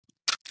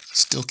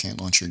Still can't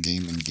launch your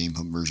game in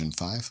GameHub version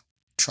 5?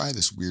 Try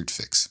this weird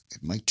fix.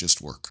 It might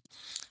just work.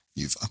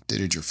 You've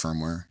updated your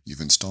firmware,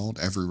 you've installed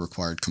every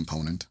required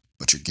component,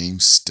 but your game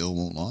still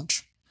won't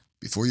launch?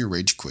 Before you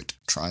rage quit,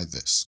 try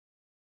this.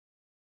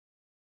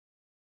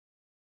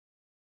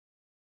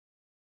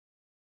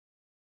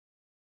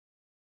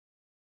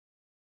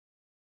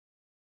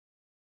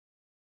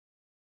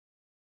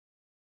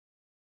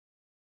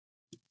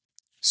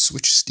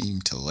 Switch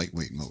Steam to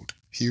lightweight mode.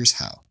 Here's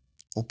how.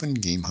 Open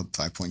GameHub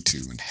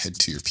 5.2 and head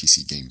to your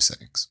PC game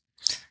settings.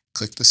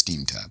 Click the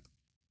Steam tab.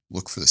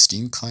 Look for the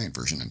Steam client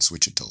version and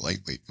switch it to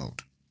lightweight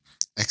mode.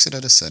 Exit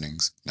out of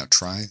settings. Now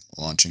try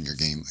launching your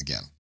game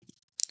again.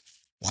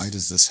 Why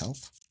does this help?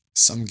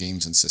 Some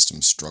games and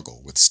systems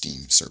struggle with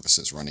Steam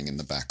services running in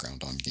the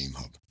background on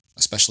GameHub,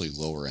 especially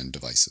lower-end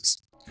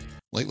devices.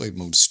 Lightweight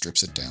mode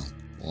strips it down,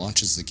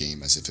 launches the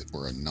game as if it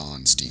were a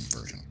non-Steam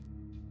version.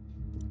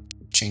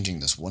 Changing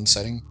this one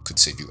setting could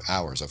save you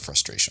hours of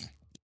frustration.